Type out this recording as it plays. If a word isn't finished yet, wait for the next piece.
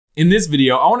In this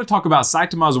video, I want to talk about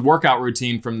Saitama's workout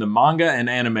routine from the manga and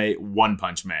anime One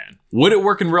Punch Man. Would it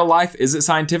work in real life? Is it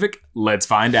scientific? Let's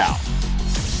find out.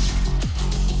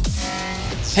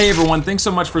 Hey everyone, thanks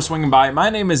so much for swinging by. My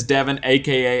name is Devin,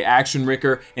 aka Action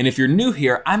Ricker, and if you're new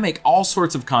here, I make all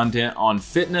sorts of content on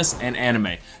fitness and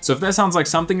anime. So if that sounds like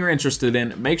something you're interested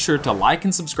in, make sure to like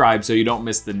and subscribe so you don't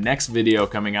miss the next video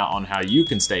coming out on how you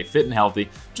can stay fit and healthy,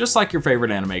 just like your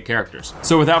favorite anime characters.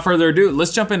 So without further ado,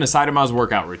 let's jump into Saitama's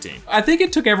workout routine. I think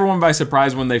it took everyone by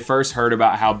surprise when they first heard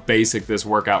about how basic this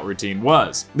workout routine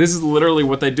was. This is literally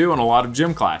what they do in a lot of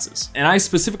gym classes. And I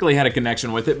specifically had a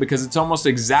connection with it because it's almost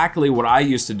exactly what I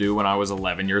used to do when I was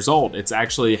 11 years old. It's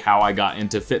actually how I got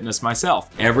into fitness myself.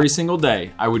 Every single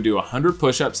day, I would do 100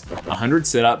 push-ups, 100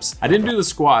 sit-ups. I didn't do the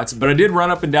squats, but I did run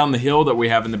up and down the hill that we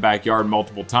have in the backyard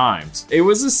multiple times. It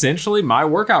was essentially my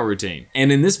workout routine.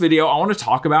 And in this video, I want to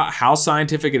talk about how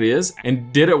scientific it is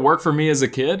and did it work for me as a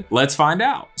kid? Let's find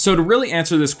out. So to really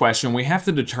answer this question, we have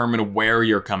to determine where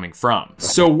you're coming from.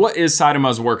 So what is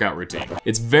Saitama's workout routine?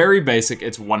 It's very basic.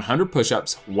 It's 100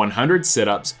 push-ups, 100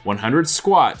 sit-ups, 100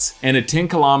 squats, and a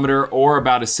 10-kilometer or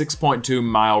about a 6.2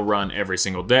 mile run every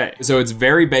single day. So it's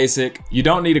very basic. You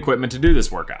don't need equipment to do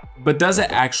this workout. But does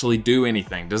it actually do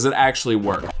anything? Does it actually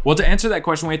work? Well, to answer that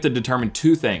question, we have to determine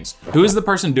two things. Who is the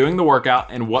person doing the workout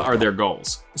and what are their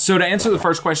goals? So to answer the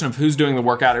first question of who's doing the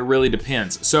workout, it really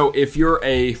depends. So if you're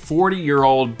a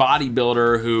 40-year-old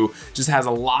bodybuilder who just has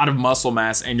a lot of muscle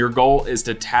mass and your goal is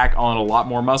to tack on a lot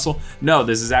more muscle, no,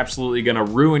 this is absolutely gonna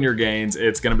ruin your gains.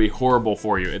 It's gonna be horrible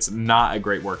for you. It's not a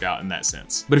great workout in that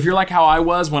sense. But if you're like how I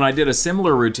was when I did a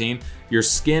similar routine, you're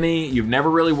skinny, you've never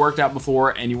really worked out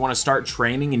before, and you wanna start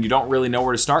training and you don't really know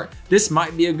where to start, this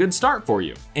might be a good start for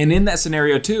you. And in that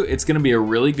scenario too, it's gonna be a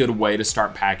really good way to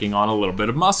start packing on a little bit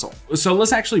of muscle. So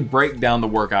let's actually break down the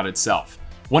workout itself.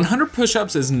 100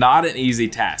 push-ups is not an easy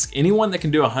task. Anyone that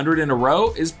can do 100 in a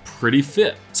row is pretty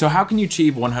fit. So how can you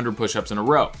achieve 100 push-ups in a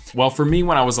row? Well, for me,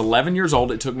 when I was 11 years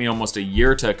old, it took me almost a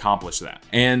year to accomplish that.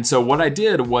 And so what I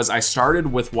did was I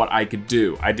started with what I could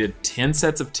do. I did 10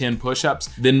 sets of 10 push-ups,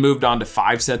 then moved on to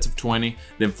 5 sets of 20,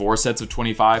 then 4 sets of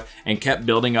 25, and kept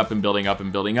building up and building up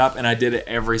and building up, and I did it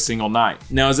every single night.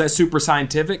 Now, is that super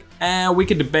scientific? We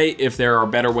could debate if there are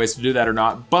better ways to do that or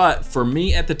not, but for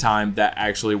me at the time, that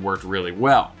actually worked really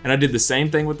well. And I did the same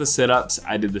thing with the sit-ups.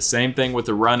 I did the same thing with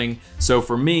the running. So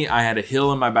for me, I had a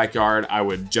hill in my backyard. I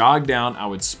would jog down, I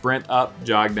would sprint up,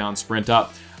 jog down, sprint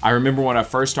up. I remember when I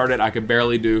first started, I could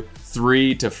barely do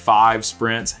 3 to 5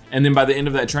 sprints. And then by the end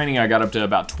of that training, I got up to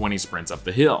about 20 sprints up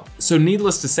the hill. So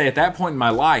needless to say, at that point in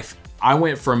my life, I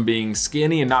went from being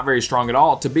skinny and not very strong at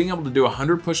all to being able to do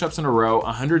 100 push-ups in a row,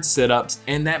 100 sit-ups,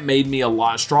 and that made me a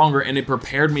lot stronger and it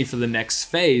prepared me for the next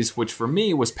phase, which for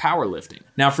me was powerlifting.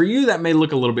 Now for you, that may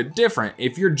look a little bit different.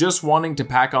 If you're just wanting to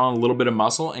pack on a little bit of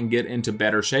muscle and get into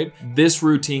better shape, this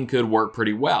routine could work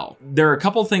pretty well. There are a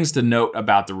couple things to note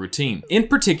about the routine. In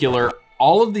particular,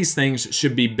 all of these things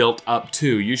should be built up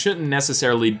too. You shouldn't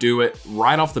necessarily do it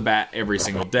right off the bat every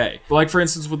single day. Like for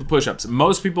instance with the push-ups,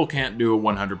 most people can't do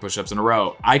 100 push-ups in a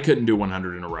row. I couldn't do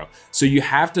 100 in a row. So you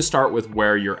have to start with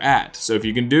where you're at. So if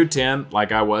you can do 10,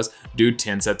 like I was, do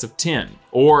 10 sets of 10.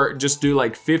 Or just do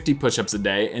like 50 push-ups a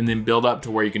day and then build up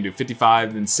to where you can do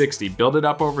 55, then 60. Build it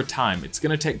up over time. It's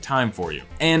gonna take time for you.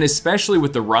 And especially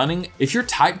with the running, if you're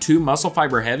type 2 muscle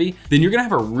fiber heavy, then you're gonna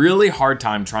have a really hard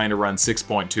time trying to run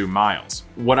 6.2 miles.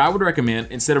 What I would recommend,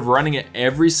 instead of running it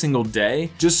every single day,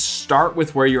 just start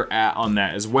with where you're at on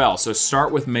that as well. So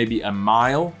start with maybe a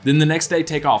mile, then the next day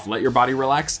take off, let your body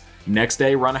relax. Next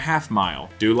day, run a half mile.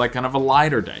 Do like kind of a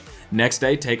lighter day. Next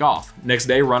day, take off. Next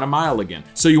day, run a mile again.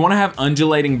 So you wanna have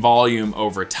undulating volume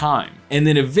over time. And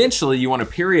then eventually you wanna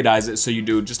periodize it so you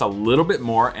do just a little bit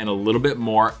more and a little bit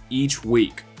more each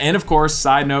week. And of course,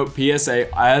 side note, PSA,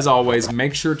 as always,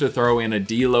 make sure to throw in a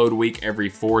deload week every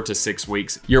 4 to 6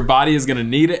 weeks. Your body is gonna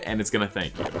need it and it's gonna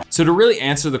thank you. So to really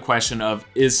answer the question of,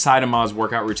 is Saitama's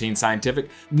workout routine scientific?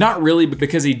 Not really,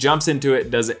 because he jumps into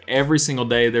it, does it every single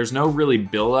day. There's no really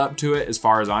build up to it as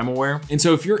far as I'm aware. And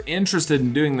so if you're interested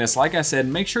in doing this, like I said,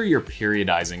 make sure you're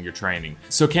periodizing your training.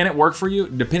 So can it work for you?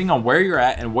 Depending on where you're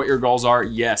at and what your goals are,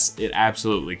 yes, it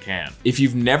absolutely can. If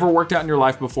you've never worked out in your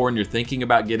life before and you're thinking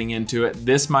about getting into it,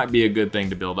 this might be a good thing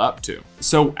to build up to.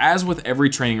 So as with every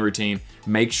training routine,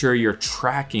 make sure you're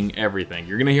tracking everything.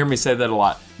 You're gonna hear me say that a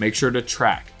lot. Make sure to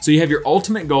track. So you have your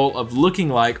ultimate goal of looking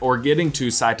like or getting to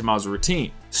Saitama's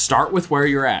routine. Start with where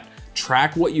you're at.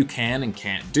 Track what you can and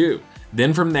can't do.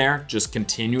 Then from there, just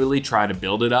continually try to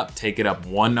build it up, take it up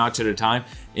one notch at a time,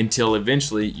 until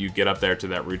eventually you get up there to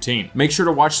that routine. Make sure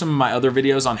to watch some of my other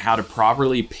videos on how to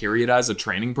properly periodize a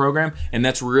training program, and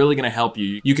that's really gonna help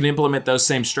you. You can implement those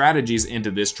same strategies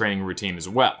into this training routine as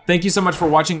well. Thank you so much for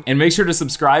watching, and make sure to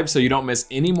subscribe so you don't miss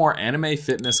any more anime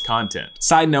fitness content.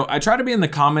 Side note, I try to be in the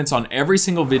comments on every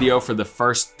single video for the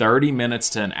first 30 minutes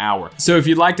to an hour. So if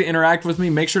you'd like to interact with me,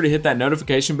 make sure to hit that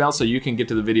notification bell so you can get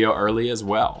to the video early as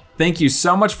well. Thank you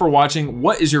so much for watching.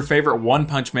 What is your favorite One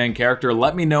Punch Man character?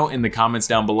 Let me know in the comments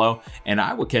down below, and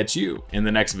I will catch you in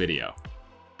the next video.